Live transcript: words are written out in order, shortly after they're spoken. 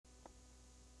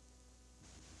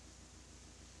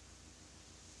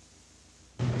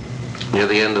Near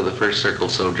the end of the first circle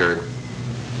sojourn,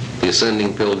 the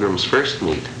ascending pilgrims first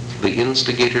meet the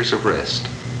instigators of rest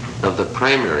of the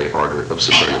primary order of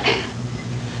superlative.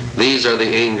 These are the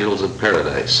angels of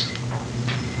paradise,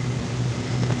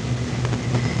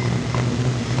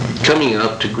 coming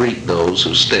out to greet those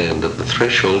who stand at the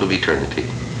threshold of eternity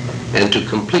and to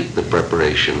complete the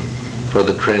preparation for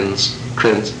the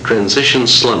transition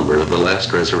slumber of the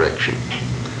last resurrection.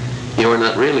 You are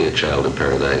not really a child of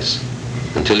paradise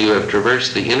until you have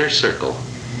traversed the inner circle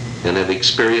and have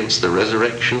experienced the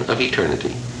resurrection of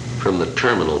eternity from the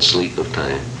terminal sleep of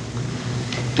time.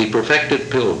 The perfected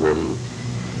pilgrims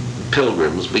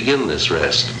begin this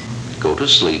rest, go to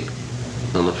sleep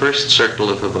on the first circle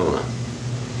of Havana,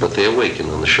 but they awaken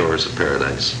on the shores of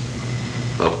paradise.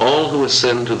 Of all who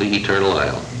ascend to the eternal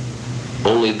isle,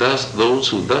 only those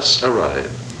who thus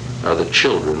arrive are the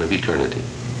children of eternity.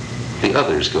 The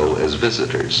others go as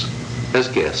visitors, as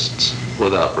guests,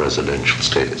 without residential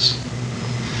status.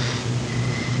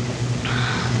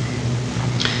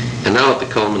 And now at the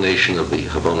culmination of the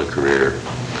Havana career,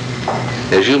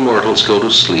 as you mortals go to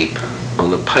sleep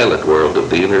on the pilot world of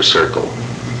the inner circle,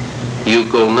 you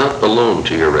go not alone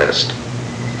to your rest,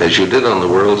 as you did on the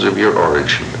worlds of your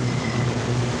origin.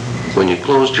 When you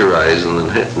closed your eyes in the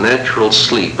natural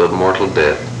sleep of mortal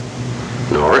death,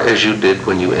 nor as you did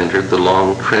when you entered the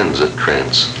long transit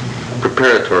trance,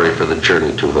 preparatory for the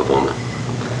journey to Havana.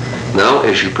 Now,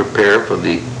 as you prepare for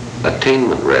the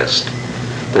attainment rest,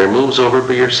 there moves over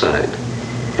by your side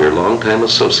your longtime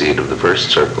associate of the first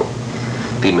circle,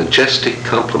 the majestic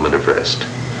complement of rest,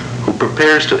 who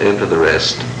prepares to enter the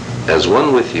rest as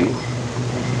one with you,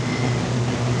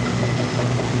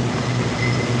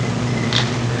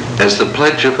 as the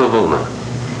pledge of Havana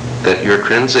that your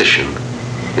transition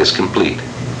is complete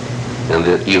and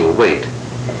that you await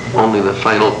only the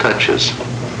final touches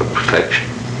of perfection.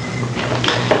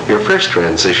 Your first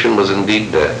transition was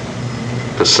indeed death,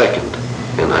 the second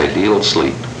an ideal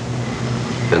sleep,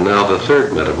 and now the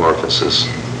third metamorphosis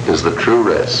is the true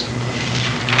rest,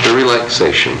 the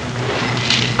relaxation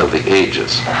of the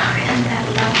ages. Isn't that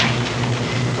lovely?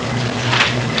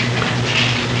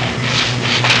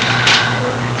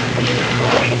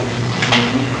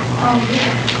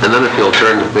 And then if you'll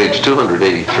turn to page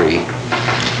 283,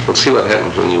 we'll see what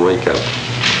happens when you wake up.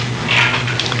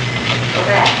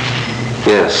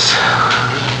 Yes,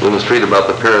 we must read about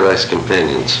the Paradise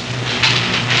Companions.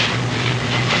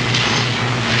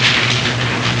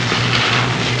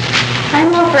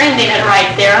 I'm over-ending it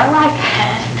right there. I like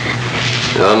that.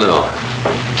 Oh,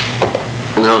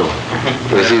 no.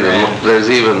 There's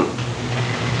even,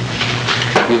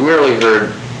 you've merely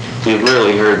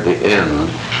heard the end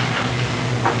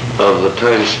of the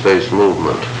time-space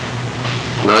movement.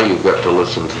 Now you've got to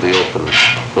listen to the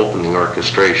opening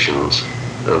orchestrations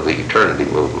of the eternity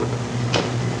movement.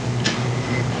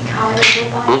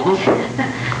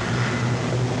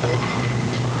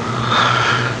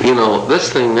 You know,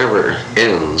 this thing never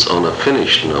ends on a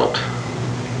finished note.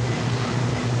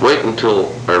 Wait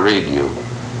until I read you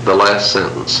the last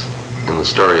sentence in the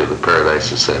story of the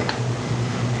Paradise Ascent.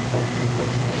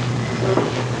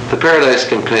 The Paradise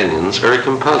Companions are a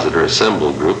composite or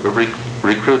assembled group of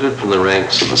recruited from the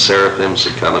ranks of the Seraphim,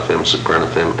 Sekanophim,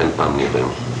 Supernophim, and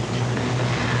Omniophim.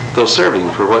 Though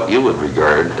serving for what you would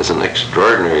regard as an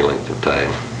extraordinary length of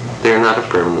time, they are not a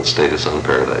permanent status on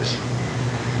Paradise.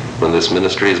 When this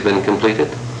ministry has been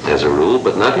completed, as a rule,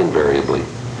 but not invariably,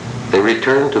 they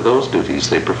return to those duties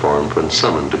they performed when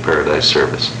summoned to Paradise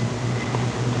service.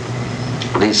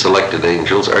 These selected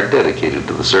angels are dedicated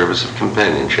to the service of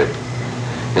companionship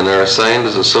and are assigned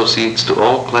as associates to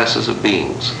all classes of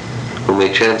beings who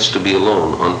may chance to be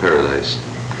alone on Paradise,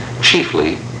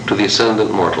 chiefly to the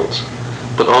ascendant mortals,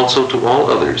 but also to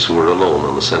all others who are alone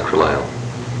on the Central Isle.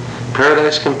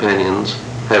 Paradise Companions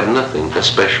have nothing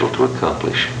especial to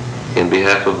accomplish in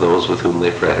behalf of those with whom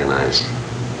they fraternize.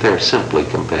 They are simply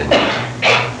companions.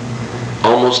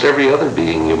 Almost every other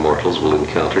being you mortals will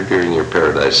encounter during your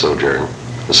Paradise sojourn,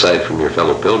 aside from your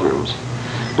fellow pilgrims,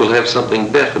 will have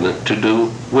something definite to do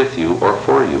with you or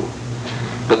for you.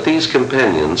 But these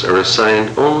companions are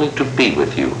assigned only to be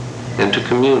with you and to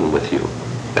commune with you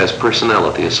as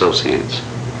personality associates.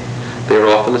 They are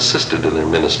often assisted in their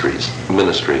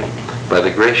ministry by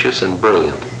the gracious and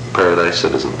brilliant Paradise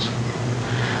citizens.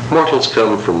 Mortals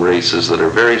come from races that are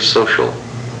very social.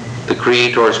 The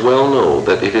creators well know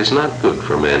that it is not good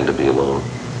for man to be alone,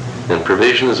 and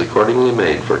provision is accordingly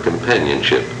made for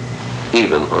companionship,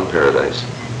 even on Paradise.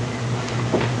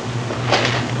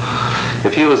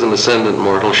 If you as an ascendant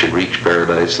mortal should reach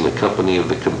Paradise in the company of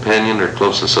the companion or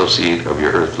close associate of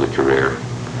your earthly career,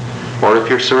 Or if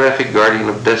your seraphic guardian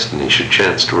of destiny should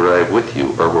chance to arrive with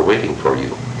you or were waiting for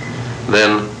you,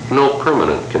 then no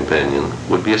permanent companion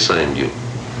would be assigned you.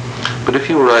 But if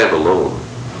you arrive alone,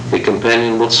 a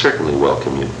companion will certainly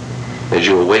welcome you as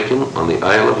you awaken on the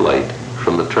Isle of Light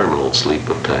from the terminal sleep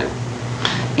of time.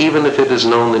 Even if it is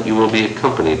known that you will be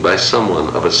accompanied by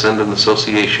someone of ascendant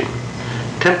association,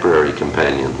 temporary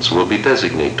companions will be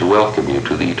designated to welcome you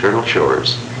to the eternal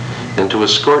shores and to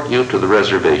escort you to the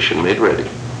reservation made ready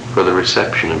for the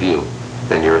reception of you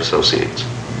and your associates.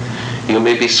 You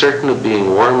may be certain of being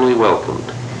warmly welcomed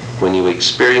when you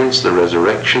experience the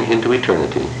resurrection into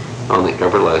eternity on the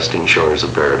everlasting shores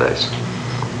of paradise.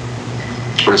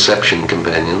 Reception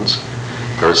companions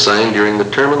are assigned during the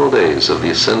terminal days of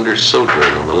the ascender's sojourn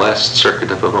on the last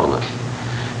circuit of Havana,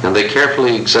 and they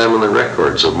carefully examine the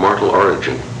records of mortal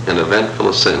origin and eventful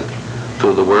ascent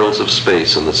through the worlds of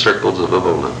space and the circles of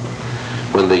Havana.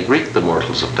 When they greet the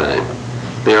mortals of time,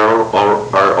 they are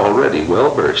already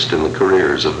well versed in the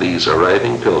careers of these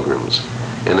arriving pilgrims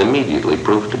and immediately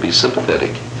prove to be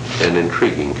sympathetic and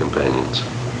intriguing companions.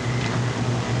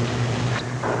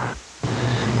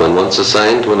 When once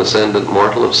assigned to an ascendant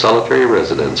mortal of solitary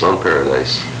residence on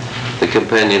paradise, the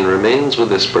companion remains with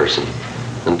this person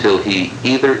until he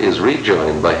either is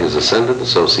rejoined by his ascendant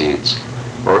associates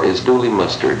or is duly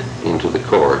mustered into the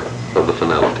core of the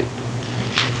finality.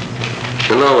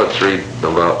 And now let's read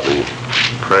about the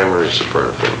primary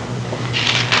superlative.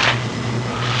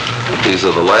 These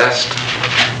are the last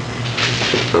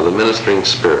of the ministering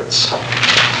spirits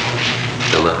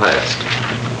and the highest.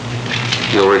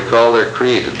 You'll recall they're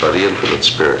created by the infinite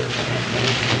spirit,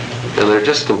 and they're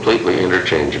just completely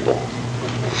interchangeable.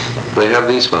 They have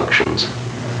these functions,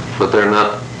 but they're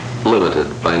not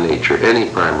limited by nature. Any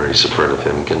primary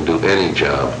superlative can do any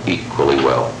job equally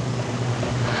well.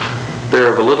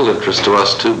 They're of a little interest to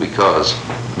us too because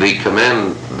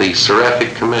the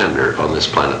seraphic commander on this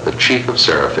planet, the chief of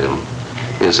seraphim,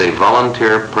 is a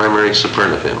volunteer primary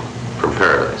superlative from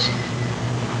paradise.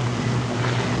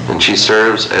 And she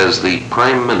serves as the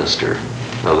prime minister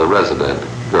of the resident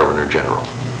governor general.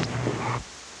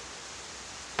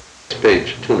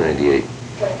 Page 298.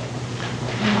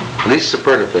 These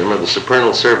superlative are the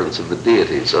supernal servants of the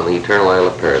deities on the eternal Isle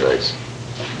of Paradise.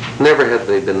 Never have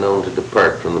they been known to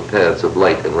depart from the paths of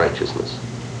light and righteousness.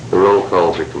 The roll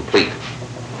calls are complete.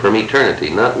 From eternity,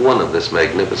 not one of this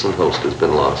magnificent host has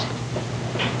been lost.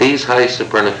 These high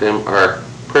superlative are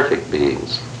perfect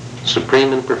beings,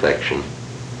 supreme in perfection,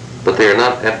 but they are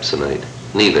not absonite,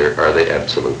 neither are they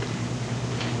absolute.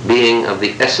 Being of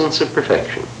the essence of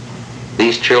perfection,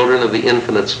 these children of the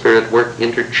infinite spirit work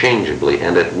interchangeably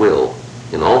and at will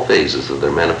in all phases of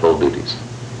their manifold duties.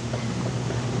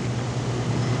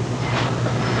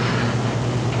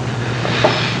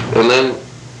 And then,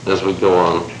 as we go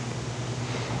on,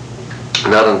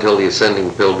 not until the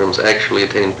ascending pilgrims actually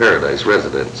attain paradise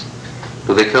residence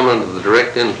do they come under the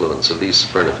direct influence of these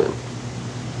superlative.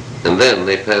 And then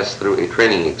they pass through a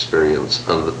training experience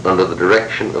under the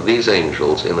direction of these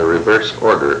angels in the reverse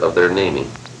order of their naming.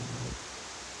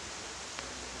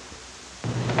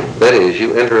 That is,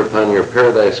 you enter upon your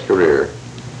paradise career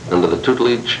under the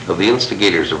tutelage of the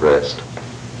instigators of rest,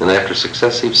 and after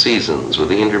successive seasons with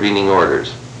the intervening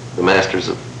orders, the masters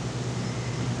of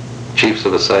chiefs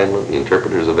of assignment, the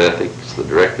interpreters of ethics, the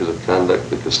directors of conduct,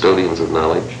 the custodians of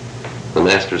knowledge, the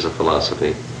masters of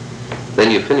philosophy, then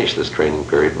you finish this training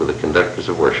period with the conductors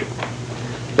of worship.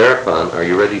 Thereupon are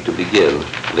you ready to begin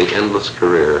the endless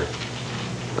career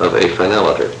of a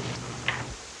finaliter.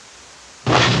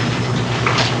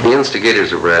 The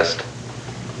instigators of rest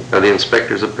are the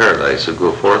inspectors of paradise who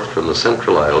go forth from the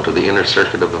central isle to the inner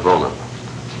circuit of Havana.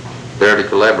 They are to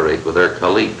collaborate with their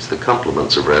colleagues, the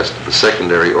complements of rest, the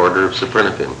secondary order of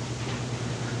superlative.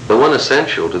 The one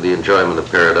essential to the enjoyment of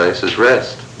paradise is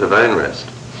rest, divine rest.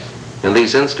 And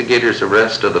these instigators of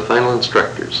rest are the final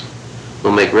instructors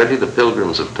who make ready the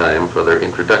pilgrims of time for their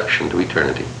introduction to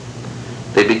eternity.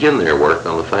 They begin their work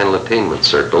on the final attainment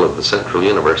circle of the central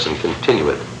universe and continue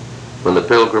it when the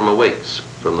pilgrim awakes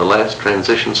from the last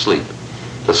transition sleep,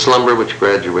 the slumber which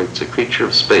graduates a creature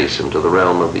of space into the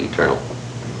realm of the eternal.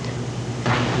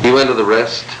 You enter the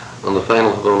rest on the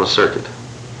final Havana circuit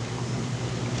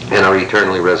and are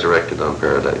eternally resurrected on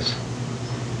paradise.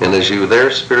 And as you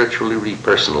there spiritually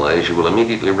repersonalize, you will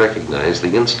immediately recognize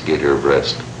the instigator of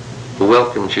rest, who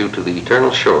welcomes you to the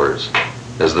eternal shores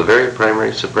as the very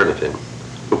primary superlative,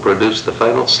 who produced the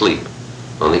final sleep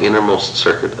on the innermost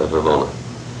circuit of Havana.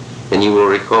 And you will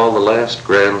recall the last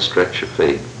grand stretch of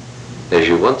faith, as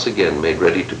you once again made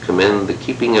ready to commend the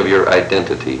keeping of your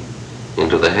identity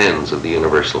into the hands of the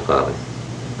Universal Father.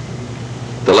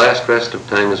 The last rest of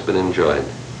time has been enjoyed,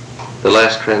 The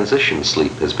last transition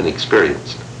sleep has been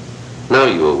experienced. Now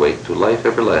you awake to life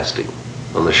everlasting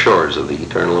on the shores of the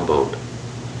eternal abode.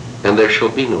 And there shall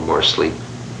be no more sleep.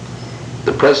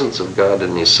 The presence of God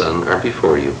and his Son are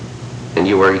before you, and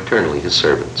you are eternally his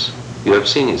servants. You have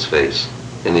seen his face,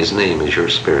 and his name is your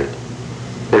spirit.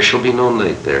 There shall be no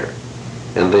night there,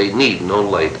 and they need no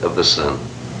light of the sun,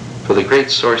 for the great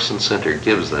source and center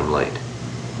gives them light.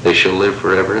 They shall live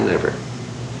forever and ever,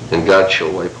 and God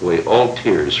shall wipe away all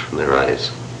tears from their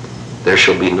eyes. There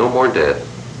shall be no more death,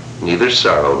 neither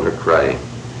sorrow nor crying,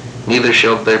 neither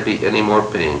shall there be any more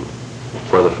pain,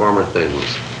 for the former things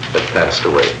have passed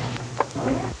away.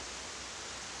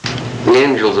 The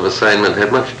angels of assignment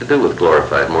have much to do with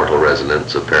glorified mortal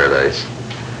residents of paradise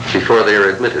before they are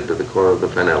admitted to the core of the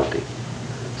finality.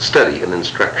 Study and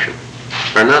instruction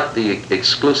are not the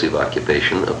exclusive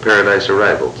occupation of paradise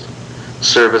arrivals.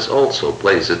 Service also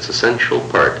plays its essential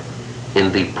part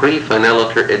in the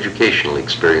pre-finaliter educational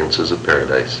experiences of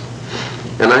paradise.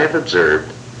 And I have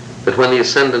observed that when the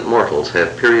ascendant mortals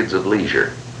have periods of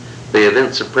leisure, they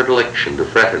evince a predilection to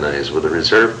fraternize with the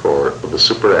reserve corps of the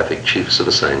superaphic chiefs of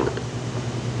assignment.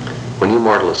 When you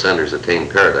mortal ascenders attain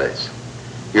paradise,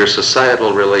 your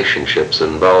societal relationships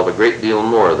involve a great deal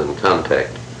more than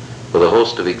contact with a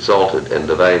host of exalted and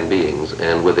divine beings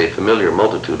and with a familiar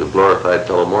multitude of glorified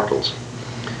fellow mortals.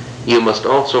 You must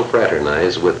also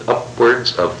fraternize with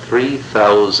upwards of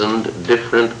 3,000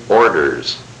 different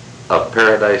orders of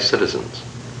paradise citizens,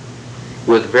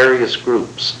 with various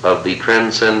groups of the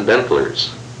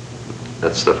transcendentalers.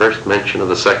 That's the first mention of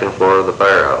the second floor of the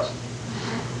firehouse.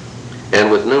 And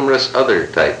with numerous other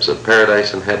types of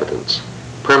paradise inhabitants,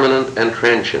 permanent and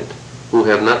transient, who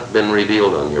have not been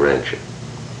revealed on Urantia.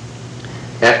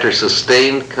 After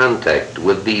sustained contact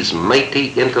with these mighty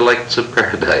intellects of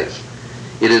paradise,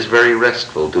 it is very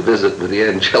restful to visit with the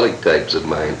angelic types of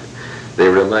mind. They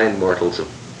remind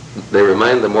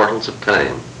the mortals of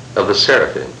time, of the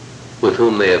seraphim, with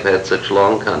whom they have had such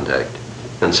long contact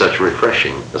and such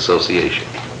refreshing association.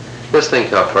 Just think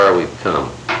how far we've come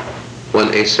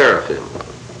when a seraphim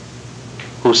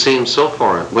who seems so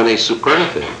foreign, when a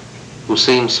supernaphim who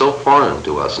seems so foreign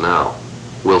to us now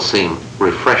will seem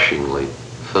refreshingly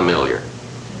familiar.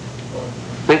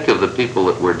 Think of the people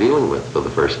that we're dealing with for the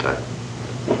first time.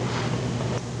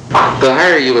 The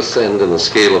higher you ascend in the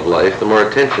scale of life, the more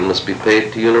attention must be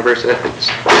paid to universe ethics.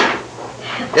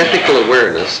 Ethical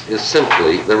awareness is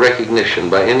simply the recognition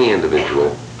by any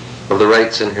individual of the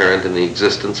rights inherent in the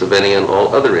existence of any and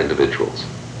all other individuals.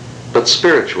 But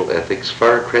spiritual ethics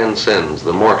far transcends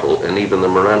the mortal and even the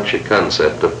Moranchic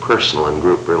concept of personal and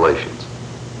group relations.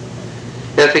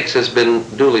 Ethics has been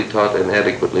duly taught and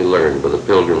adequately learned by the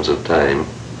pilgrims of time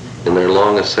in their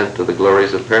long ascent to the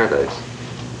glories of paradise.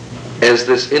 As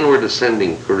this inward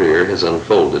ascending career has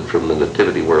unfolded from the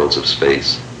nativity worlds of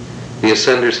space, the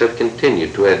ascenders have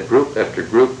continued to add group after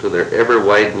group to their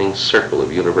ever-widening circle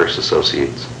of universe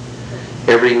associates.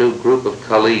 Every new group of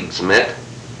colleagues met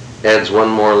adds one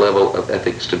more level of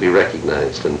ethics to be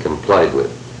recognized and complied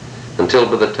with, until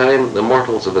by the time the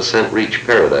mortals of ascent reach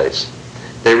paradise,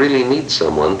 they really need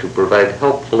someone to provide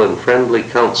helpful and friendly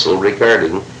counsel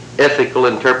regarding ethical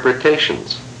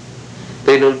interpretations.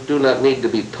 They do not need to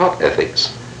be taught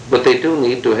ethics, but they do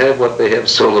need to have what they have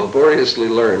so laboriously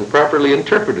learned properly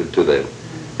interpreted to them,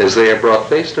 as they are brought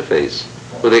face to face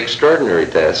with the extraordinary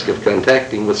task of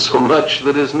contacting with so much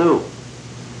that is new.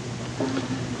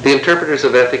 The interpreters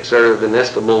of ethics are of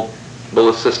inestimable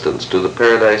assistance to the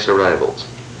paradise arrivals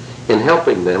in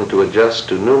helping them to adjust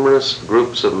to numerous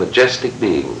groups of majestic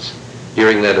beings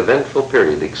during that eventful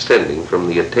period extending from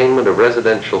the attainment of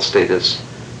residential status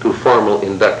to formal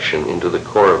induction into the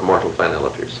core of mortal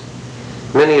finaliters.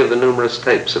 Many of the numerous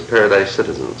types of paradise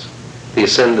citizens, the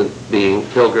ascendant being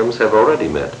pilgrims, have already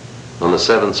met on the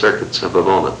 7 circuits of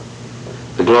Havona.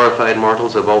 The glorified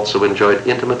mortals have also enjoyed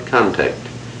intimate contact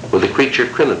with the creature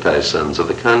trinitized sons of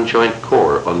the conjoint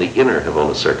core on the inner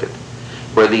Havona circuit,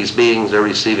 where these beings are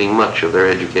receiving much of their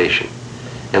education.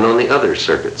 And on the other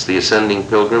circuits, the ascending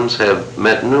pilgrims have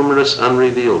met numerous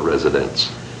unrevealed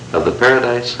residents of the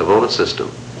Paradise Havona system,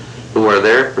 who are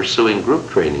there pursuing group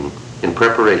training in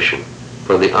preparation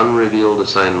for the unrevealed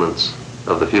assignments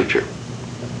of the future.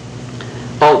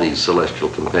 All these celestial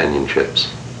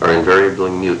companionships are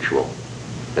invariably mutual.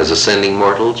 As ascending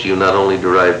mortals, you not only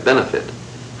derive benefit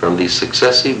from these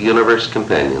successive universe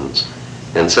companions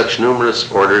and such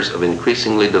numerous orders of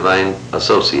increasingly divine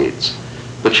associates,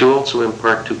 but you also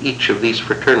impart to each of these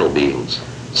fraternal beings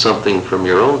something from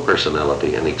your own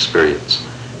personality and experience,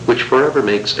 which forever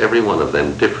makes every one of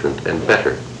them different and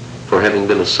better for having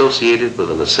been associated with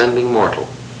an ascending mortal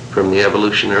from the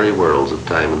evolutionary worlds of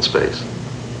time and space.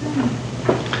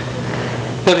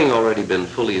 Having already been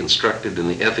fully instructed in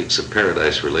the ethics of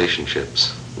paradise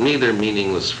relationships, neither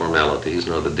meaningless formalities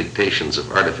nor the dictations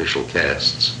of artificial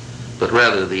castes, but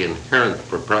rather the inherent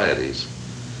proprieties,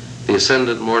 the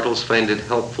ascendant mortals find it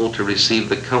helpful to receive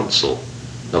the counsel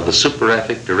of the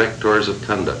superaphic directors of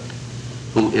conduct,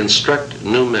 who instruct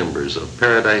new members of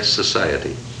paradise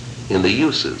society in the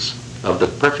uses of the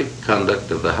perfect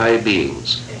conduct of the high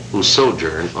beings who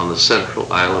sojourn on the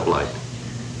central Isle of Light.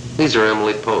 These are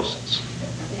Emily Posts.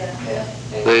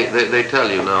 They tell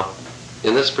you now,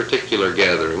 in this particular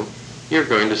gathering, you're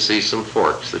going to see some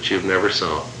forks that you've never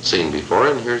seen before,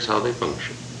 and here's how they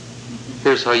function.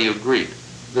 Here's how you greet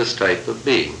this type of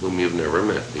being whom you've never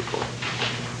met before.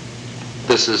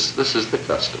 This is the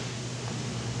custom.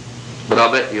 But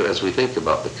I'll bet you, as we think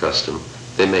about the custom,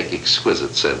 they make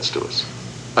exquisite sense to us.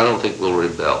 I don't think we'll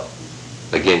rebel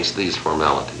against these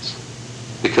formalities,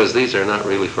 because these are not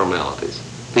really formalities.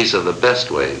 These are the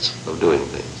best ways of doing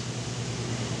things.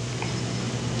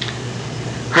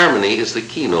 Harmony is the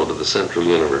keynote of the central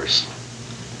universe,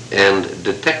 and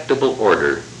detectable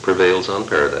order prevails on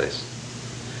paradise.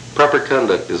 Proper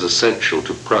conduct is essential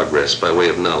to progress by way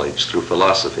of knowledge through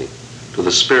philosophy to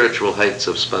the spiritual heights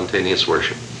of spontaneous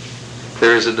worship.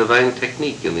 There is a divine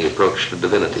technique in the approach to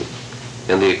divinity,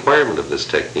 and the acquirement of this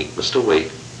technique must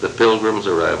await the pilgrim's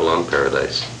arrival on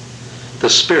paradise. The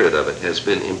spirit of it has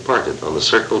been imparted on the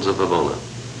circles of Vavona,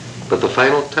 but the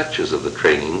final touches of the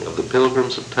training of the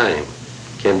pilgrims of time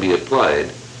can be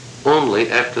applied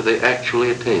only after they actually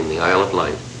attain the Isle of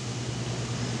Light.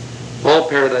 All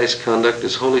paradise conduct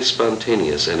is wholly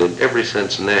spontaneous and in every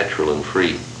sense natural and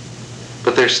free,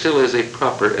 but there still is a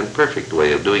proper and perfect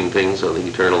way of doing things on the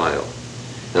Eternal Isle,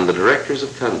 and the directors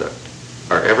of conduct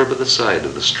are ever by the side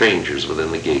of the strangers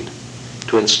within the gate,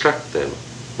 to instruct them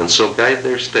and so guide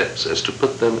their steps as to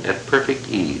put them at perfect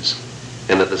ease,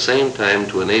 and at the same time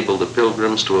to enable the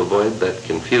pilgrims to avoid that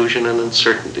confusion and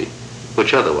uncertainty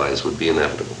which otherwise would be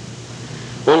inevitable.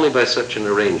 Only by such an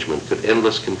arrangement could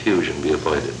endless confusion be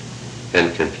avoided,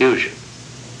 and confusion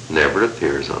never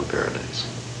appears on paradise.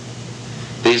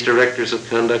 These directors of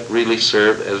conduct really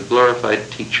serve as glorified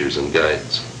teachers and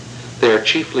guides. They are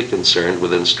chiefly concerned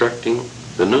with instructing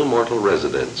the new mortal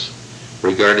residents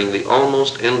regarding the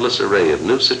almost endless array of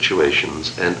new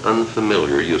situations and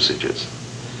unfamiliar usages.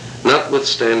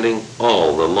 Notwithstanding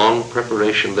all the long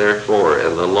preparation therefor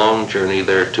and the long journey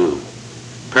thereto,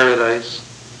 paradise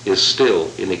is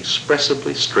still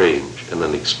inexpressibly strange and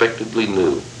unexpectedly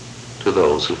new to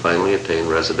those who finally attain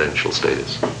residential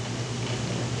status.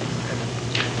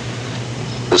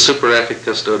 The superaphic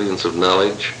custodians of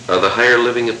knowledge are the higher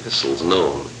living epistles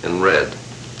known and read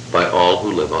by all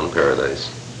who live on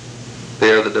paradise.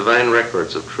 They are the divine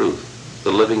records of truth,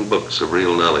 the living books of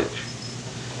real knowledge.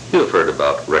 You have heard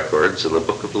about records in the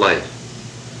book of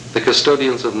life. The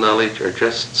custodians of knowledge are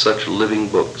just such living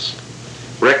books,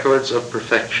 records of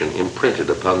perfection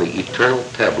imprinted upon the eternal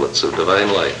tablets of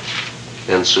divine life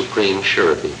and supreme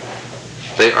surety.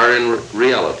 They are in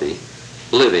reality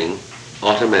living,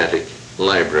 automatic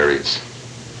libraries.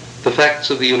 The facts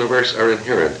of the universe are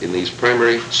inherent in these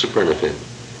primary supernatum,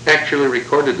 actually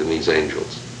recorded in these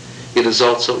angels. It is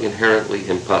also inherently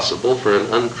impossible for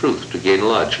an untruth to gain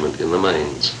lodgment in the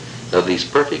minds of these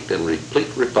perfect and replete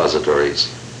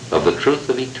repositories of the truth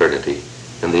of eternity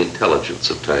and the intelligence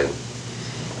of time.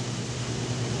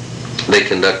 They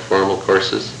conduct formal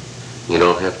courses. You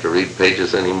don't have to read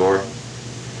pages anymore.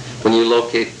 When you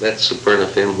locate that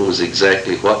supernatum who is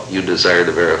exactly what you desire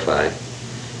to verify,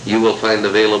 you will find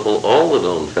available all the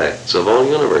known facts of all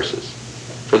universes.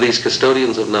 For these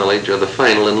custodians of knowledge are the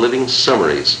final and living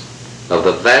summaries of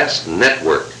the vast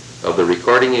network of the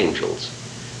recording angels,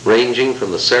 ranging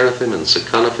from the seraphim and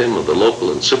seconophim of the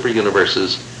local and super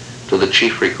universes to the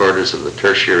chief recorders of the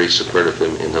tertiary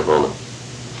supernatum in Havona.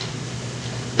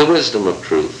 The wisdom of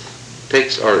truth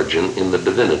takes origin in the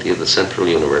divinity of the central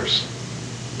universe,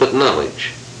 but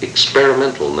knowledge,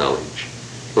 experimental knowledge,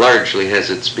 largely has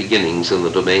its beginnings in the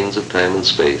domains of time and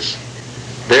space.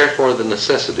 Therefore, the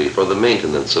necessity for the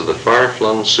maintenance of the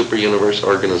far-flung super-universe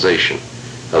organization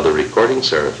of the recording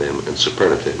seraphim and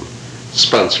supernatum,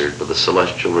 sponsored by the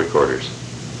celestial recorders.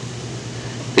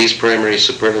 These primary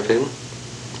supernatum,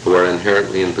 who are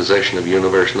inherently in possession of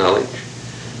universe knowledge,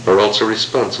 are also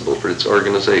responsible for its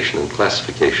organization and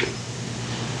classification.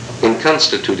 In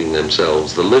constituting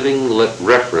themselves the living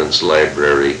reference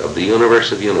library of the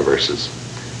universe of universes,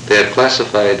 they have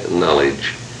classified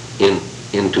knowledge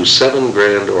into 7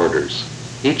 grand orders,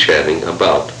 each having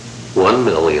about 1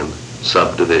 million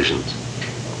subdivisions.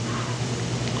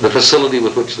 The facility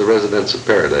with which the residents of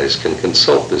paradise can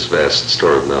consult this vast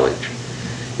store of knowledge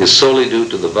is solely due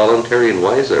to the voluntary and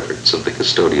wise efforts of the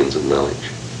custodians of knowledge.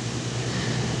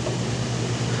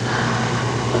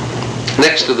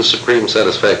 Next to the supreme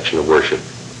satisfaction of worship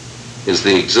is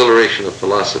the exhilaration of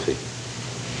philosophy.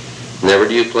 Never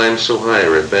do you climb so high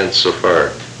or advance so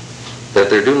far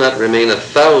that there do not remain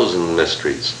 1,000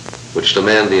 mysteries which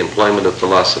demand the employment of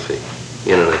philosophy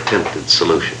in an attempted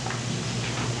solution.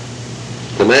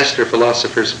 The master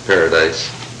philosophers of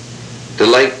paradise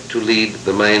delight to lead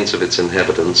the minds of its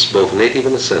inhabitants, both native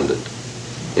and ascendant,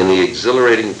 in the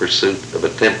exhilarating pursuit of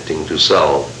attempting to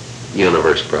solve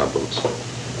universe problems.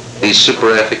 These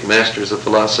superaphic masters of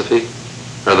philosophy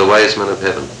are the wise men of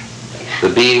heaven,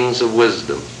 the beings of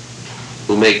wisdom,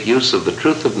 who make use of the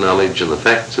truth of knowledge and the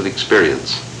facts of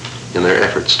experience in their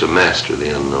efforts to master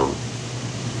the unknown.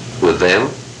 With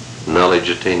them, knowledge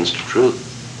attains to truth,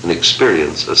 and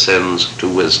experience ascends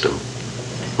to wisdom.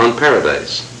 On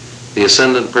paradise, the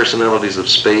ascendant personalities of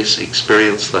space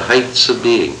experience the heights of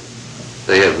being.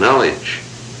 They have knowledge.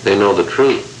 They know the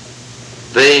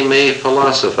truth. They may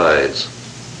philosophize,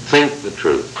 think the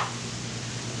truth.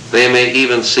 They may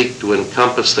even seek to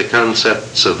encompass the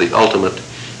concepts of the ultimate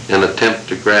and attempt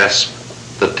to grasp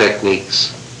the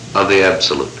techniques of the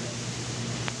absolute.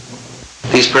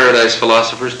 These paradise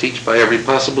philosophers teach by every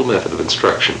possible method of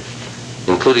instruction,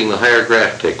 including the higher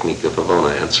graph technique of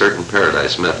Havona and certain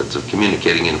paradise methods of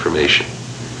communicating information.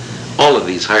 All of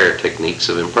these higher techniques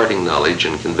of imparting knowledge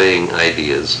and conveying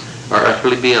ideas are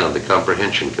utterly beyond the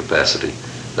comprehension capacity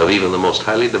of even the most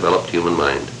highly developed human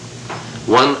mind.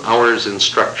 1 hour's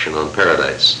instruction on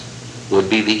paradise would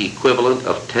be the equivalent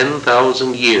of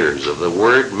 10,000 years of the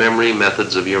word memory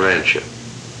methods of Urantia.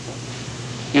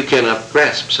 You cannot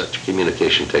grasp such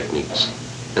communication techniques,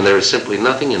 and there is simply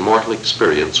nothing in mortal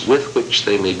experience with which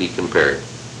they may be compared,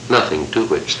 nothing to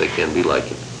which they can be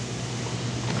likened.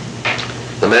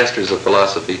 The masters of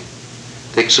philosophy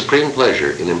take supreme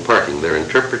pleasure in imparting their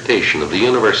interpretation of the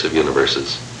universe of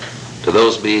universes to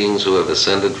those beings who have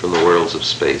ascended from the worlds of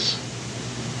space.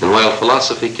 And while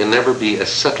philosophy can never be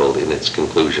as settled in its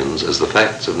conclusions as the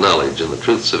facts of knowledge and the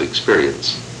truths of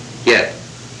experience, yet,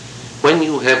 when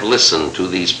you have listened to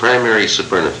these primary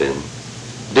supernaphim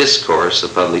discourse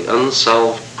upon the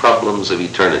unsolved problems of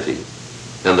eternity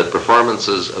and the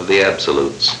performances of the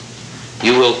absolutes,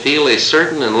 you will feel a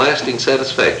certain and lasting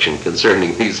satisfaction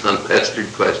concerning these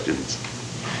unmastered questions.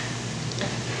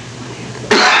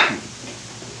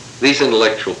 These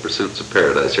intellectual pursuits of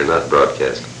paradise are not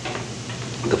broadcast.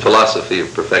 The philosophy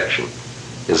of perfection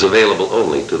is available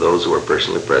only to those who are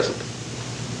personally present.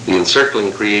 The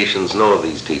encircling creations know of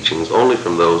these teachings only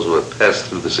from those who have passed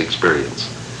through this experience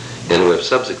and who have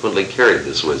subsequently carried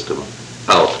this wisdom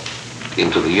out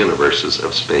into the universes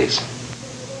of space.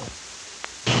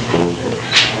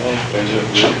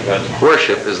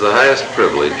 Worship is the highest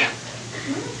privilege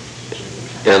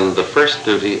and the first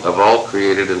duty of all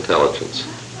created intelligence.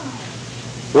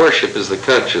 Worship is the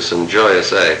conscious and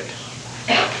joyous act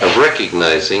of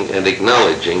recognizing and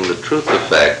acknowledging the truth of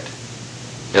fact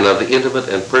and of the intimate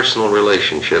and personal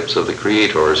relationships of the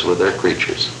creators with their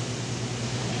creatures.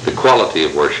 The quality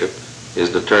of worship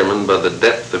is determined by the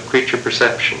depth of creature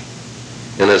perception,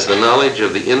 and as the knowledge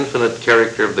of the infinite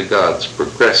character of the gods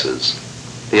progresses,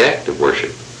 the act of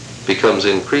worship becomes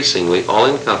increasingly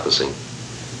all-encompassing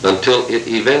until it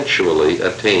eventually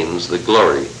attains the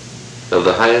glory of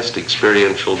the highest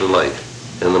experiential delight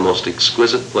and the most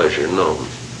exquisite pleasure known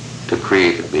to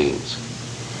created beings.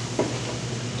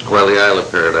 While the Isle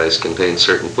of Paradise contains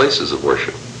certain places of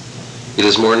worship, it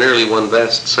is more nearly one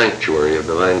vast sanctuary of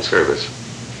divine service.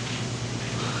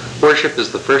 Worship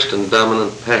is the first and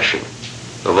dominant passion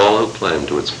of all who climb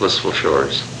to its blissful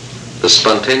shores, the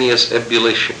spontaneous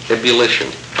ebullition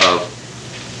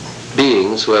of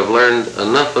beings who have learned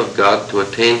enough of God to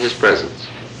attain His presence.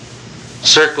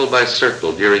 Circle by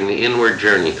circle during the inward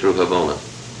journey through Havona,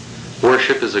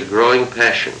 worship is a growing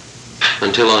passion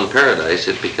until on paradise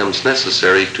it becomes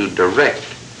necessary to direct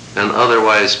and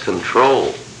otherwise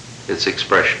control its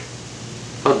expression.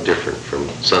 How different from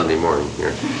Sunday morning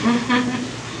here.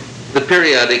 The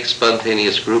periodic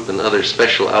spontaneous group and other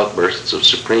special outbursts of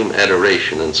supreme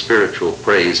adoration and spiritual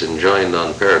praise enjoyed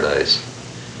on paradise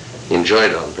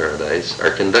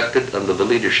are conducted under the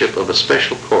leadership of a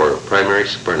special corps of primary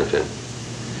supernaphim.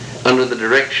 Under the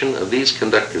direction of these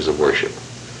conductors of worship,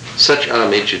 such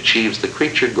homage achieves the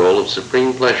creature goal of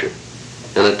supreme pleasure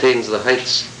and attains the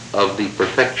heights of the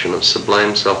perfection of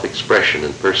sublime self-expression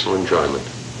and personal enjoyment.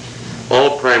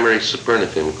 All primary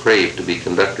supernaphim crave to be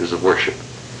conductors of worship,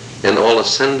 and all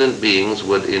ascendant beings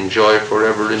would enjoy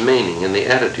forever remaining in the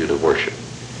attitude of worship,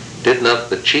 did not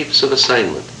the chiefs of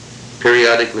assignment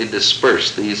periodically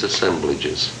disperse these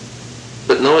assemblages.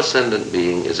 But no ascendant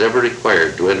being is ever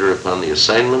required to enter upon the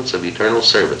assignments of eternal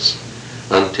service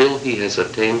until he has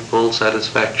attained full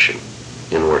satisfaction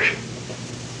in worship.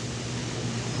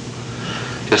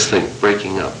 Just think,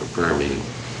 breaking up a prayer meeting.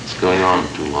 It's going on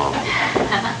too long.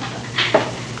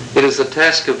 It is the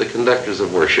task of the conductors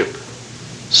of worship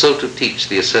so to teach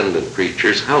the ascendant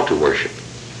creatures how to worship,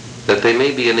 that they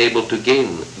may be enabled to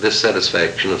gain this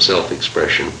satisfaction of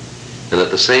self-expression and at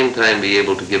the same time be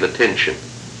able to give attention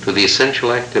to the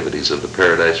essential activities of the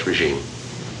paradise regime.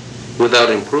 Without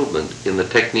improvement in the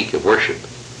technique of worship,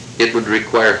 it would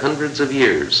require hundreds of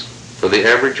years for the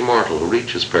average mortal who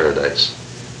reaches paradise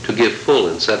to give full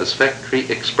and satisfactory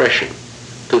expression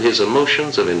to his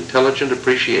emotions of intelligent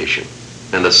appreciation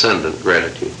and ascendant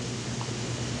gratitude.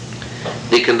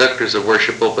 The conductors of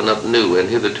worship open up new and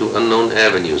hitherto unknown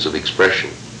avenues of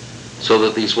expression, so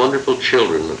that these wonderful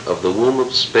children of the womb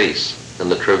of space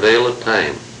and the travail of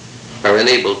time are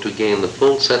enabled to gain the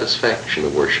full satisfaction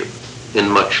of worship in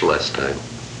much less time.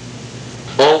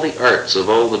 All the arts of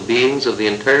all the beings of the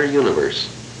entire universe,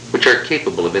 which are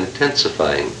capable of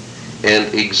intensifying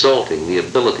and exalting the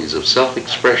abilities of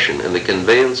self-expression and the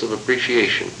conveyance of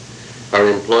appreciation, are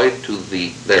employed to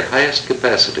their highest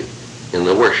capacity in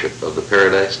the worship of the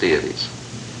paradise deities.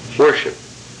 Worship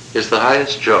is the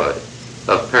highest joy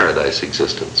of paradise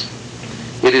existence.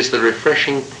 It is the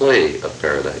refreshing play of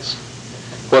paradise.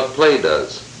 What play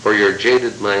does for your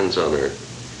jaded minds on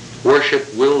earth,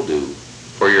 worship will do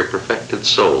for your perfected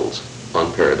souls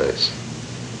on paradise.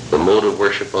 The mode of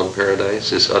worship on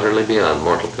paradise is utterly beyond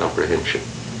mortal comprehension,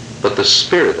 but the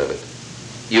spirit of it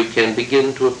you can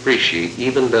begin to appreciate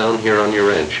even down here on your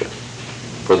rancho.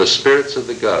 For the spirits of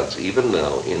the gods even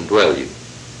now indwell you,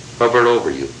 hover over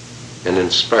you, and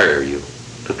inspire you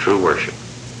to true worship.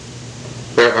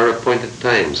 There are appointed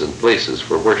times and places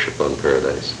for worship on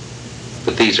paradise,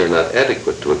 but these are not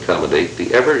adequate to accommodate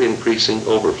the ever-increasing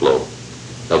overflow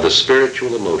of the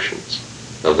spiritual emotions,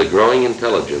 of the growing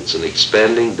intelligence and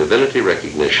expanding divinity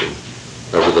recognition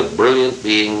over the brilliant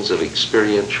beings of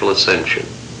experiential ascension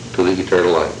to the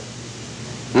eternal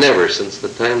life. Never since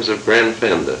the times of Grand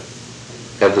Fanda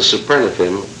have the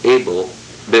Supernathim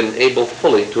been able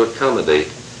fully to accommodate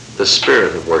the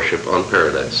spirit of worship on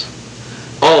paradise.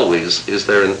 Always is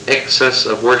there an excess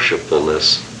of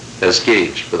worshipfulness as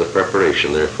gauged for the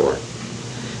preparation therefor.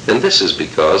 And this is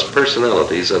because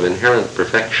personalities of inherent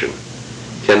perfection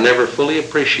can never fully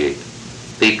appreciate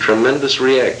the tremendous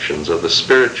reactions of the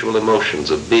spiritual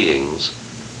emotions of beings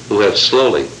who have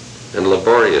slowly and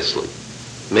laboriously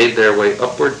made their way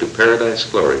upward to paradise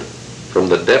glory from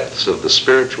the depths of the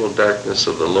spiritual darkness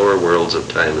of the lower worlds of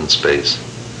time and space.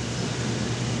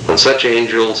 When such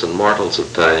angels and mortals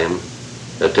of time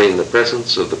attain the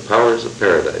presence of the powers of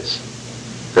paradise,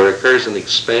 there occurs an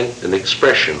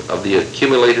expression of the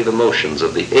accumulated emotions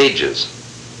of the ages,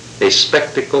 a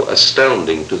spectacle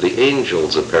astounding to the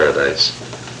angels of paradise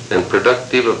and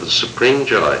productive of the supreme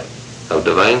joy of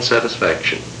divine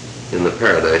satisfaction in the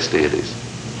paradise deities.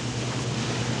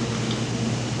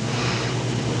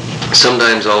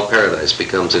 Sometimes all paradise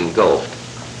becomes engulfed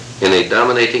in a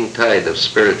dominating tide of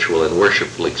spiritual and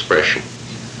worshipful expression.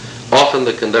 Often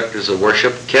the conductors of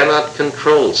worship cannot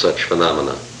control such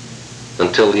phenomena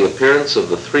until the appearance of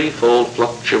the threefold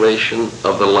fluctuation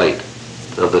of the light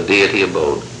of the deity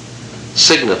abode,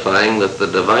 signifying that the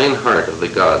divine heart of the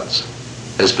gods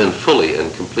has been fully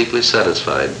and completely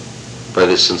satisfied by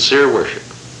the sincere worship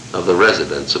of the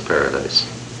residents of paradise,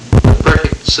 the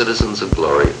perfect citizens of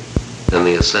glory, and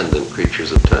the ascendant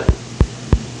creatures of time.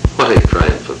 What a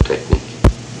triumph of technique!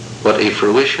 What a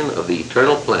fruition of the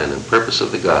eternal plan and purpose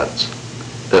of the gods,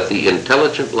 that the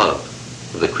intelligent love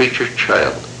of the creature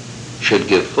child should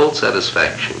give full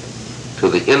satisfaction to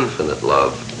the infinite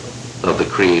love of the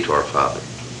Creator Father.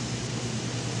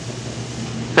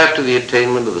 After the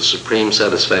attainment of the supreme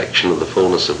satisfaction of the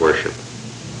fullness of worship,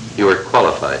 you are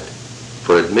qualified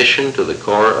for admission to the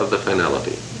core of the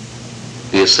finality.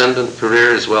 The ascendant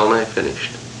career is well nigh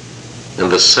finished,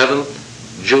 and the seventh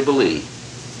Jubilee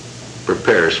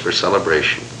prepares for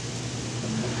celebration.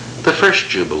 The first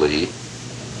Jubilee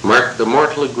marked the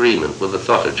mortal agreement with the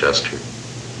thought adjuster,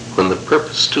 when the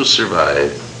purpose to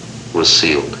survive was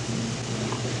sealed.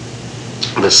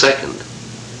 The second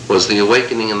was the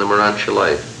awakening in the Morancha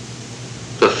life.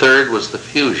 The third was the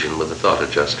fusion with the thought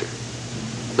adjuster.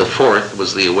 The fourth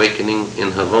was the awakening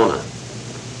in Havona.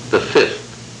 The fifth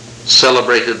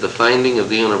celebrated the finding of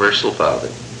the Universal Father.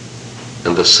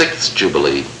 And the sixth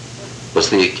Jubilee was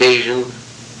the occasion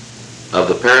of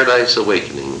the Paradise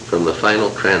awakening from the final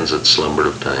transit slumber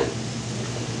of time.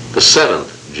 The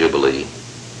seventh Jubilee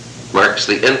marks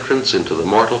the entrance into the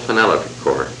mortal finality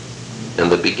core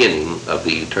and the beginning of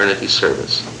the eternity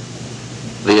service.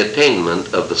 The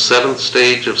attainment of the seventh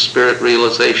stage of spirit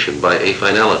realization by a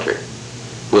finaliter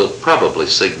will probably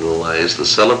signalize the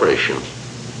celebration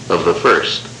of the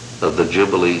first of the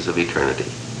Jubilees of eternity.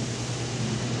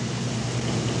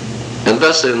 And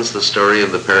thus ends the story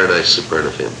of the Paradise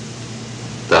Superlative,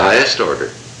 the highest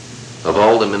order of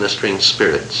all the ministering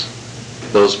spirits,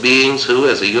 those beings who,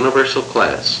 as a universal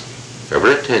class,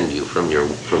 ever attend you from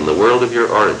the world of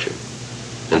your origin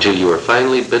until you are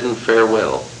finally bidden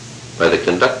farewell by the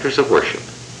conductors of worship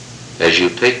as you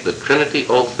take the Trinity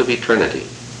oath of eternity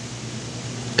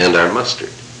and are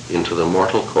mustered into the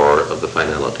mortal core of the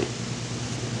finality.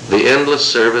 The endless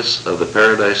service of the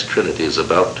Paradise Trinity is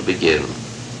about to begin,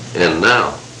 and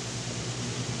now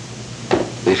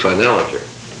the finaliter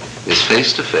is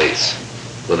face to face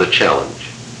with a challenge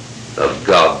of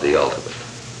God the ultimate.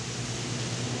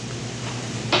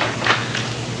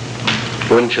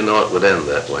 Wouldn't you know it would end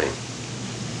that way?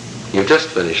 You've just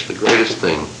finished the greatest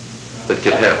thing that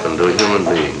could happen to a human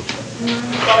being.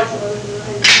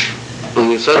 When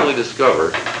you suddenly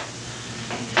discover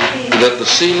that the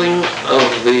ceiling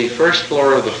of the first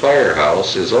floor of the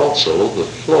firehouse is also the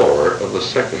floor of the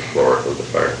second floor of the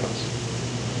firehouse.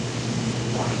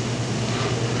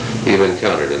 You've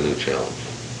encountered a new challenge.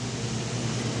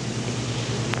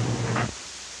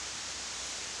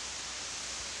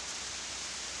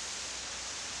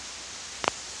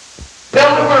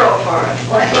 Build a world for us.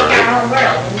 Let's make our own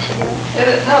world.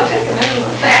 No, take a new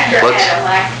one.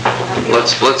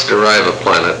 Let's derive a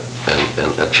planet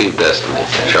and achieve destiny,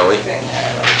 shall we?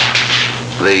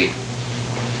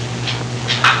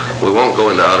 We won't go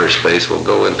into outer space, we'll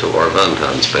go into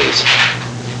Orvantan space.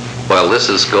 While this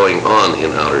is going on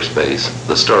in outer space,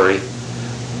 the story,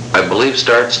 I believe,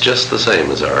 starts just the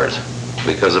same as ours,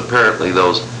 because apparently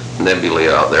those nebulae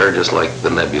out there are just like the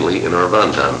nebulae in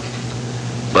Orvantan.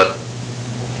 But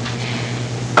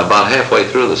about halfway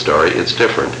through the story, it's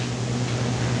different.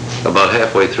 About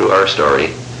halfway through our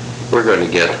story, we're going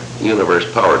to get universe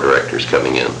power directors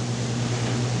coming in.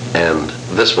 And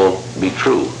this won't be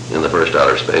true in the first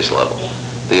outer space level.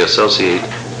 The associate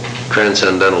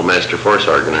transcendental master force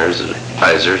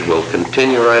organizers will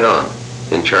continue right on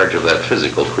in charge of that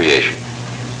physical creation.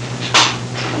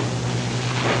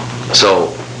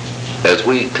 So, as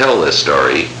we tell this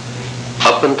story,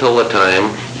 up until the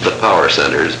time the power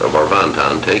centers of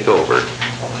Orvantan take over,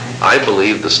 I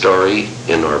believe the story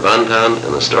in Orvantan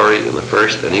and the story in the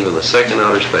first and even the second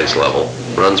outer space level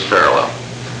runs parallel.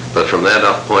 But from that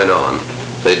point on,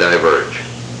 they diverge.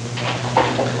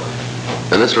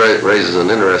 And this raises an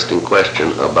interesting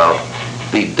question about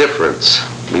the difference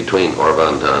between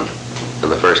Orvantan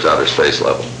and the first outer space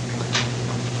level.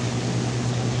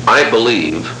 I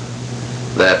believe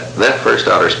that that first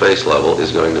outer space level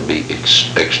is going to be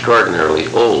extraordinarily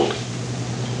old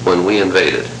when we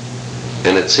invade it.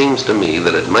 And it seems to me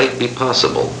that it might be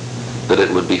possible that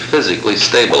it would be physically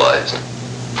stabilized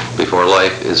before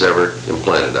life is ever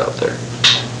implanted out there,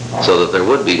 so that there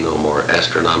would be no more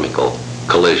astronomical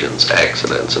collisions,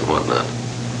 accidents, and whatnot.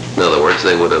 In other words,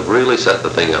 they would have really set the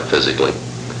thing up physically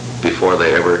before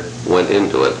they ever went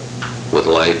into it with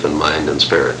life and mind and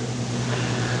spirit.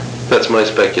 That's my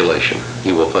speculation.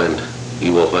 You will find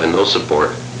no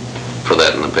support for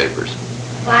that in the papers.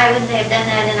 Why wouldn't they have done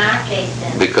that in our case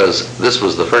then? Because this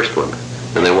was the first one,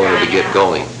 and they wanted to get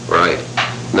going. Right.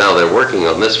 Now they're working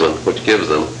on this one, which gives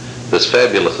them this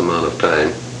fabulous amount of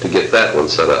time to get that one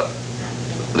set up.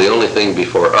 The only thing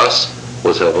before us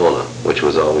was Havona, which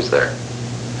was always there.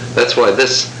 That's why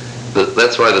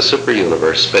the super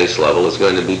universe space level is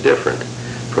going to be different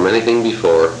from anything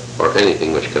before or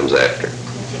anything which comes after.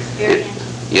 It's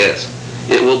experience. Yes,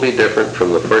 it will be different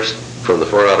from the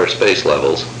four outer space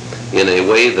levels in a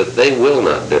way that they will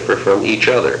not differ from each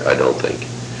other, I don't think.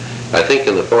 I think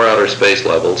in the four outer space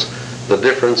levels, the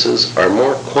differences are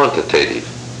more quantitative,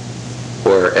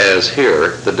 whereas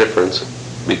here, the difference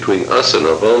between us and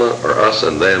Havona or us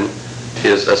and them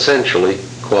is essentially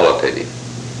qualitative.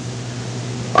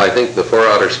 I think the four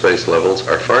outer space levels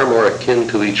are far more akin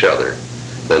to each other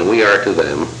than we are to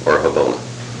them or Havona,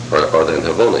 or than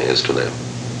Havona is to them.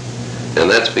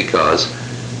 And that's because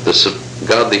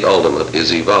God the Ultimate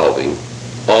is evolving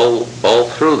all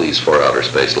through these four outer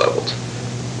space levels.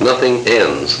 Nothing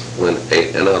ends when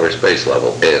an outer space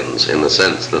level ends, in the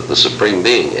sense that the Supreme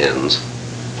Being ends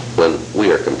when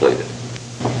we are completed.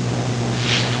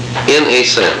 In a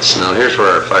sense, now here's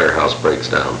where our firehouse breaks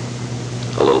down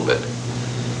a little bit.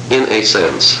 In a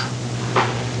sense,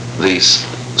 the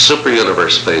super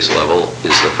universe space level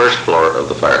is the first floor of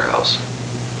the firehouse,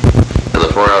 and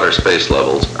the four outer space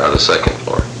levels are the second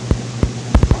floor.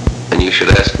 And you you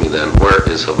should ask me then, where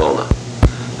is Havona?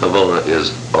 Havona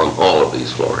is on all of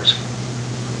these floors.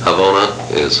 Havona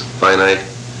is finite,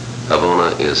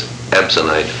 Havona is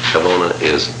absonite, Havona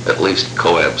is at least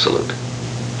co-absolute.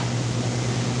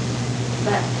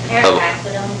 But paradise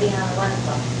would only be on one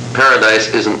floor.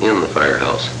 Paradise isn't in the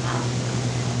firehouse.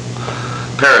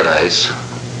 Paradise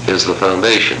is the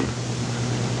foundation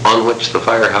on which the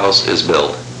firehouse is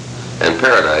built, and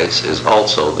paradise is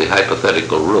also the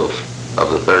hypothetical roof of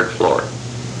the third floor.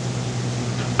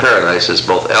 Paradise is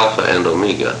both alpha and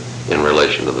omega in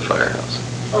relation to the firehouse.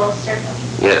 Full circle.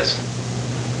 Yes.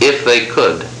 If they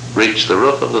could reach the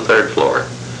roof of the third floor,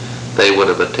 they would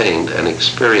have attained an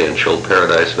experiential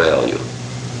paradise value.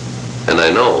 And I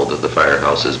know that the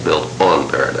firehouse is built on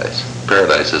paradise.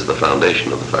 Paradise is the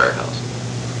foundation of the firehouse.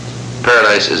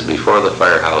 Paradise is before the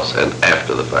firehouse and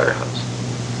after the firehouse.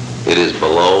 It is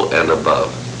below and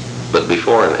above. But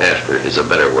before and after is a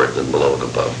better word than below and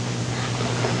above.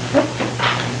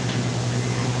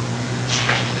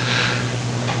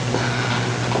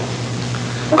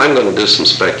 I'm going to do some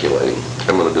speculating.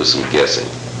 I'm going to do some guessing.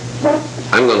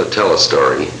 I'm going to tell a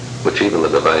story which even the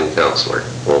divine counselor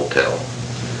won't tell,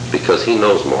 because he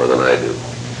knows more than I do.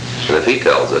 And if he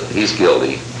tells it, he's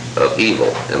guilty of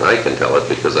evil, and I can tell it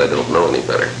because I don't know any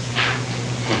better.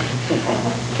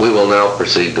 We will now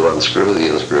proceed to unscrew the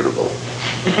inscrutable.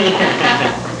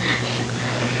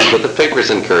 But the papers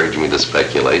encourage me to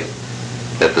speculate,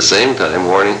 at the same time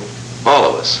warning all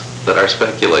of us that our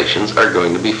speculations are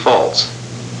going to be false.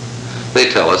 They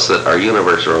tell us that our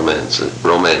universe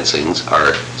romancings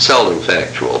are seldom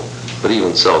factual, but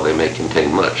even so they may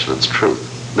contain much that's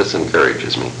truth. This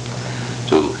encourages me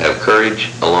to have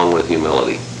courage along with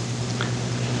humility.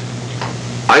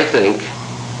 I think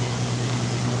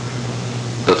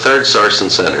the third source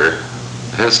and center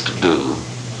has to do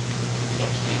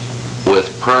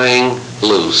with prying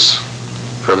loose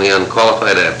from the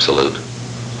unqualified absolute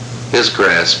his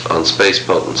grasp on space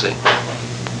potency.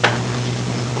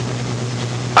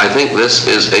 I think this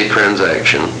is a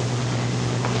transaction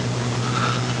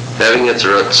having its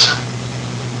roots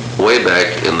way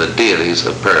back in the deities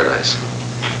of paradise.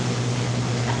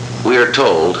 We are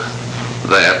told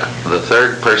that the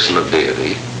third person of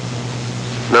deity,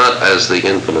 not as the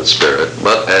infinite spirit,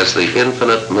 but as the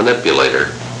infinite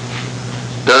manipulator,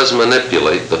 does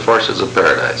manipulate the forces of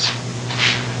paradise.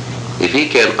 If he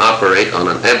can operate on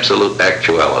an absolute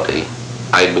actuality,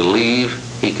 I believe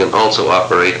he can also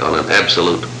operate on an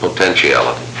absolute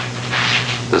potentiality.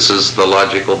 This is the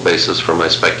logical basis for my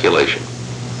speculation.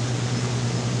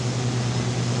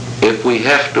 If we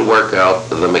have to work out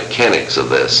the mechanics of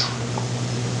this,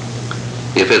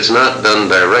 if it's not done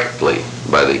directly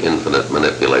by the infinite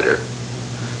manipulator,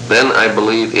 then I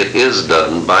believe it is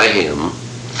done by him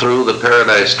through the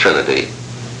Paradise Trinity,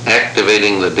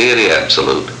 activating the deity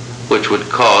absolute, which would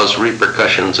cause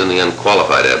repercussions in the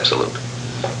unqualified absolute.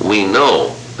 We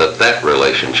know that that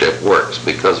relationship works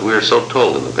because we are so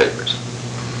told in the papers.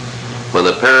 When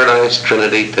the Paradise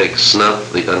Trinity takes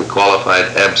snuff, the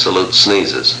unqualified absolute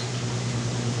sneezes.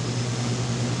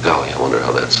 Golly, I wonder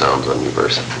how that sounds on your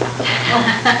verse.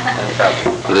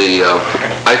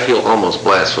 I feel almost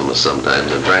blasphemous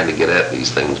sometimes in trying to get at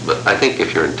these things, but I think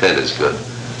if your intent is good,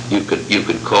 you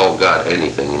could call God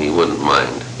anything and he wouldn't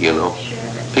mind, you know? Sure.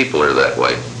 People are that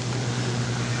way.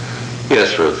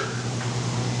 Yes, Ruth?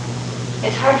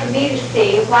 It's hard for me to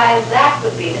see why that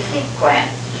would be the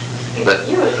sequence.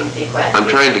 Using sequence. I'm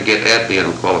trying to get at the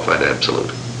unqualified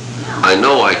absolute. I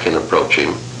know I can approach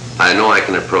him. I know I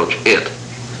can approach it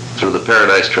through the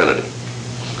Paradise Trinity,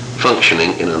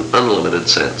 functioning in an unlimited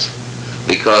sense,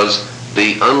 because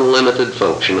the unlimited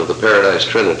function of the Paradise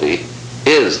Trinity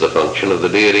is the function of the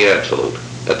deity absolute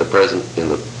at the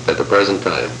present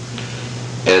time.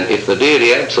 And if the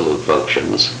deity absolute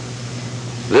functions,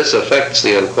 this affects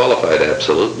the unqualified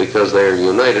absolute because they are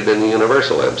united in the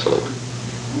universal absolute.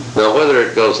 Now, whether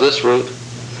it goes this route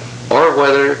or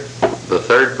whether the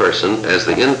third person, as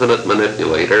the infinite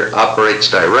manipulator, operates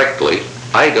directly,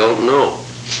 I don't know.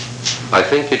 I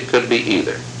think it could be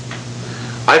either.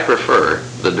 I prefer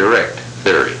the direct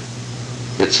theory.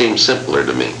 It seems simpler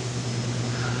to me.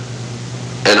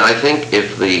 And I think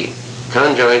if the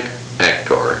conjoint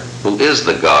actor, who is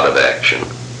the god of action,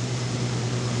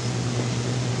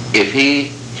 if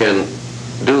he can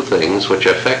do things which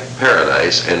affect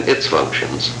paradise and its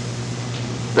functions,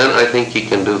 then I think he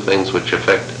can do things which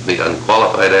affect the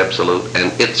unqualified absolute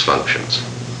and its functions.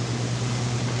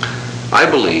 I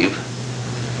believe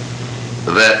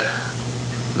that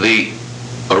the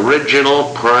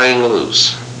original prying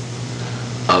loose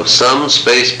of some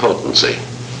space potency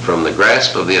from the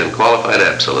grasp of the unqualified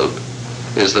absolute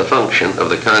is the function of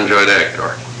the conjoint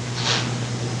actor.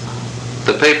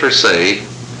 The papers say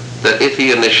that if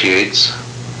he initiates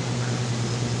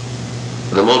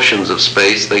the motions of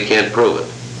space, they can't prove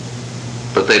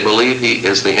it. But they believe he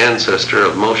is the ancestor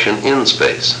of motion in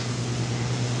space.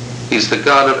 He's the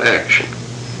god of action.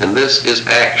 And this is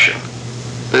action.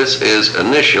 This is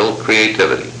initial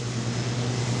creativity.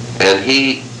 And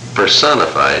he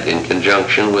personified in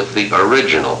conjunction with the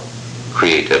original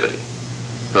creativity,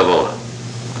 Havona.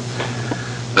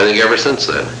 I think ever since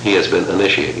then, he has been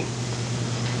initiating.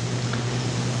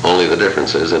 Only the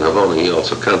difference is in Havona, he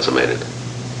also consummated.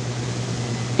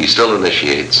 He still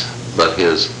initiates, but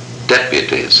his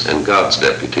deputies and God's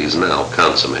deputies now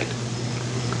consummate.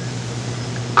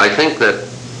 I think that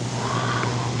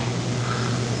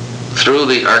through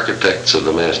the architects of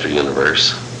the Master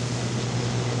Universe,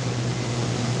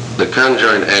 the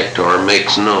conjoint actor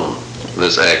makes known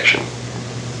this action.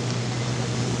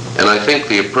 And I think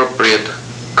the appropriate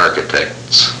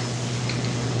architects,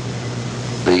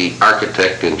 the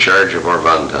architect in charge of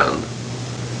Orvantan,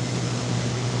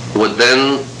 would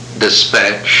then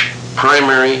dispatch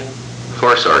primary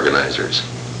force organizers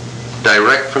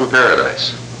direct from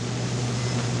paradise.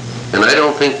 And I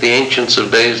don't think the ancients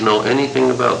of days know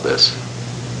anything about this.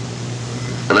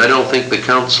 And I don't think the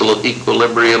Council of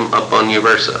Equilibrium up on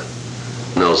Uversa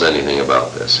knows anything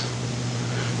about this.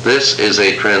 This is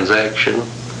a transaction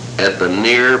at the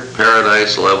near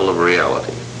paradise level of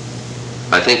reality.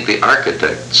 I think the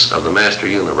architects of the Master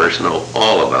Universe know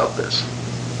all about this.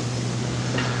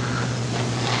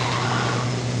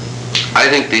 I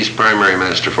think these primary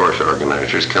Master Force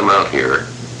organizers come out here,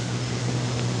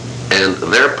 and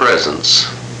their presence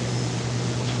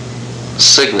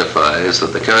signifies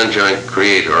that the conjoint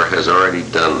creator has already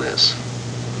done this.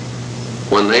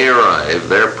 When they arrive,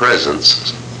 their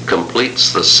presence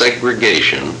completes the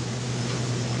segregation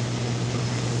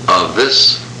of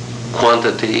this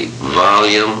quantity,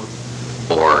 volume,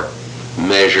 or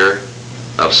measure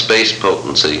of space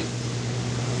potency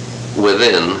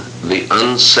within the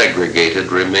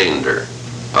unsegregated remainder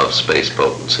of space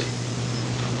potency.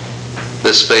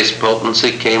 This space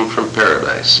potency came from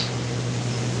paradise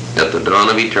at the dawn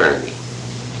of eternity.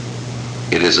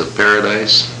 It is of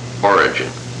paradise origin.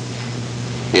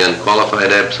 The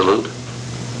unqualified absolute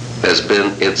has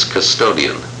been its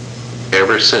custodian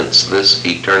ever since this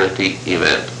eternity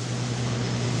event.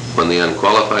 When the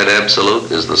unqualified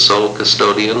absolute is the sole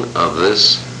custodian of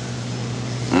this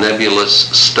nebulous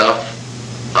stuff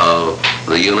of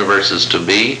the universes to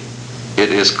be,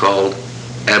 it is called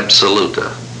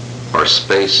absoluta, or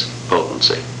space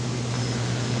potency.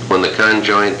 When the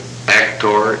conjoint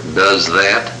actor does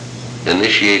that,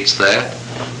 initiates that,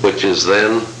 which is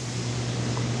then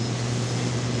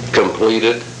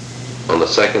completed on the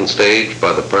second stage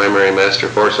by the primary Master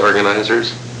Force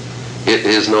organizers, it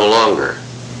is no longer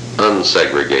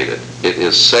unsegregated. It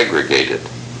is segregated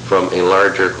from a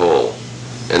larger whole,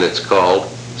 and it's called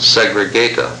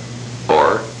segregata,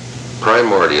 or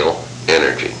primordial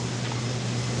energy.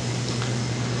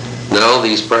 Now,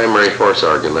 these primary force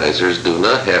organizers do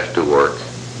not have to work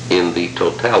in the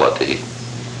totality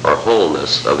or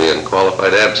wholeness of the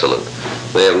unqualified absolute.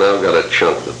 They have now got a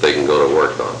chunk that they can go to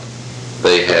work on.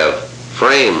 They have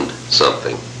framed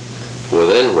something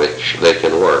within which they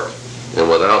can work, and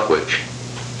without which,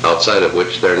 outside of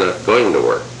which, they're not going to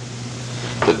work.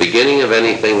 The beginning of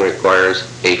anything requires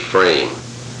a frame,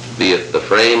 be it the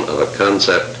frame of a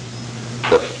concept,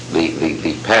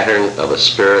 the pattern of a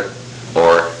spirit,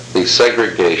 or the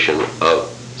segregation of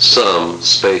some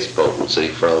space potency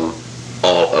from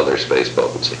all other space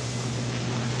potency.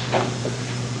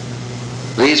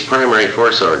 These primary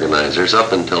force organizers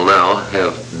up until now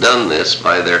have done this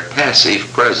by their passive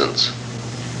presence.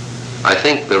 I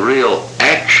think the real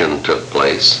action took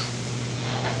place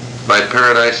by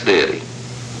paradise deity,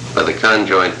 by the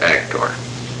conjoint actor.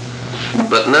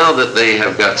 But now that they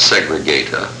have got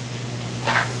segregata,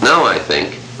 now I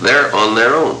think they're on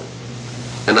their own.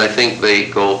 And I think they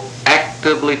go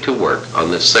actively to work on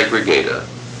this segregata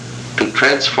to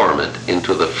transform it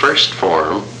into the first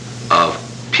form of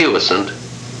puissant,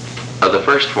 the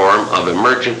first form of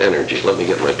emergent energy. Let me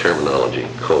get my terminology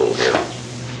cold here.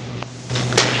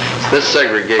 This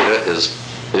segregata is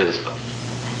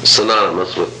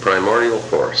synonymous with primordial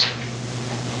force.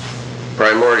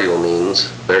 Primordial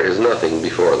means there is nothing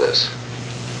before this.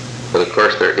 But of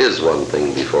course there is one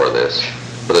thing before this,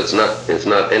 but it's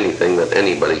not anything that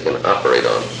anybody can operate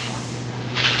on.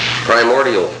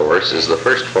 Primordial force is the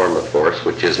first form of force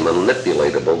which is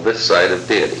manipulatable this side of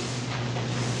deity.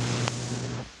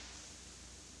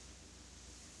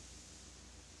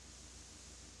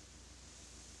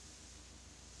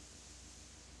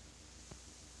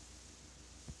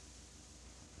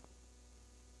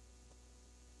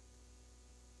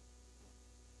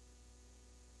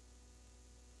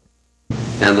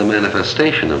 And the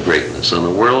manifestation of greatness on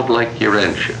a world like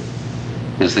Urantia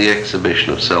is the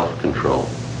exhibition of self-control.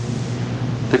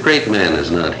 The great man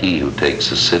is not he who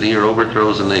takes a city or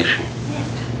overthrows a nation,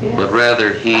 but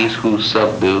rather he who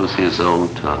subdues his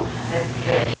own tongue.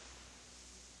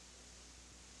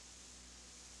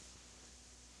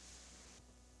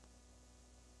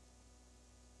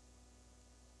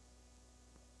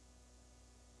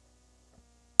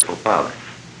 Father.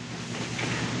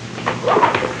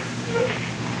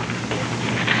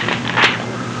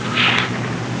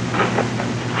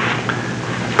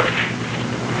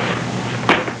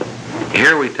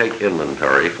 Here we take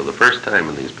inventory for the first time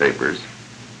in these papers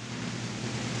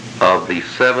of the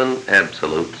 7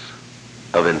 absolutes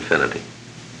of infinity.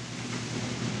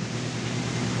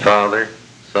 Father,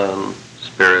 Son,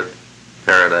 Spirit,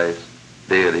 Paradise,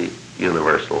 Deity,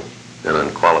 Universal, and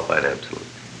unqualified absolute.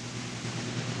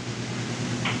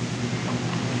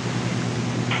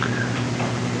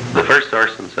 The first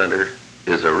source and center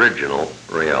is original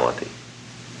reality.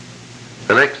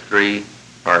 The next 3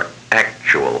 are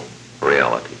actual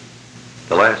reality.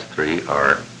 The last 3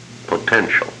 are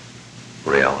potential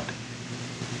reality.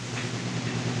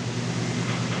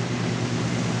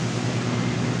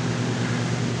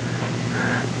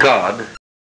 God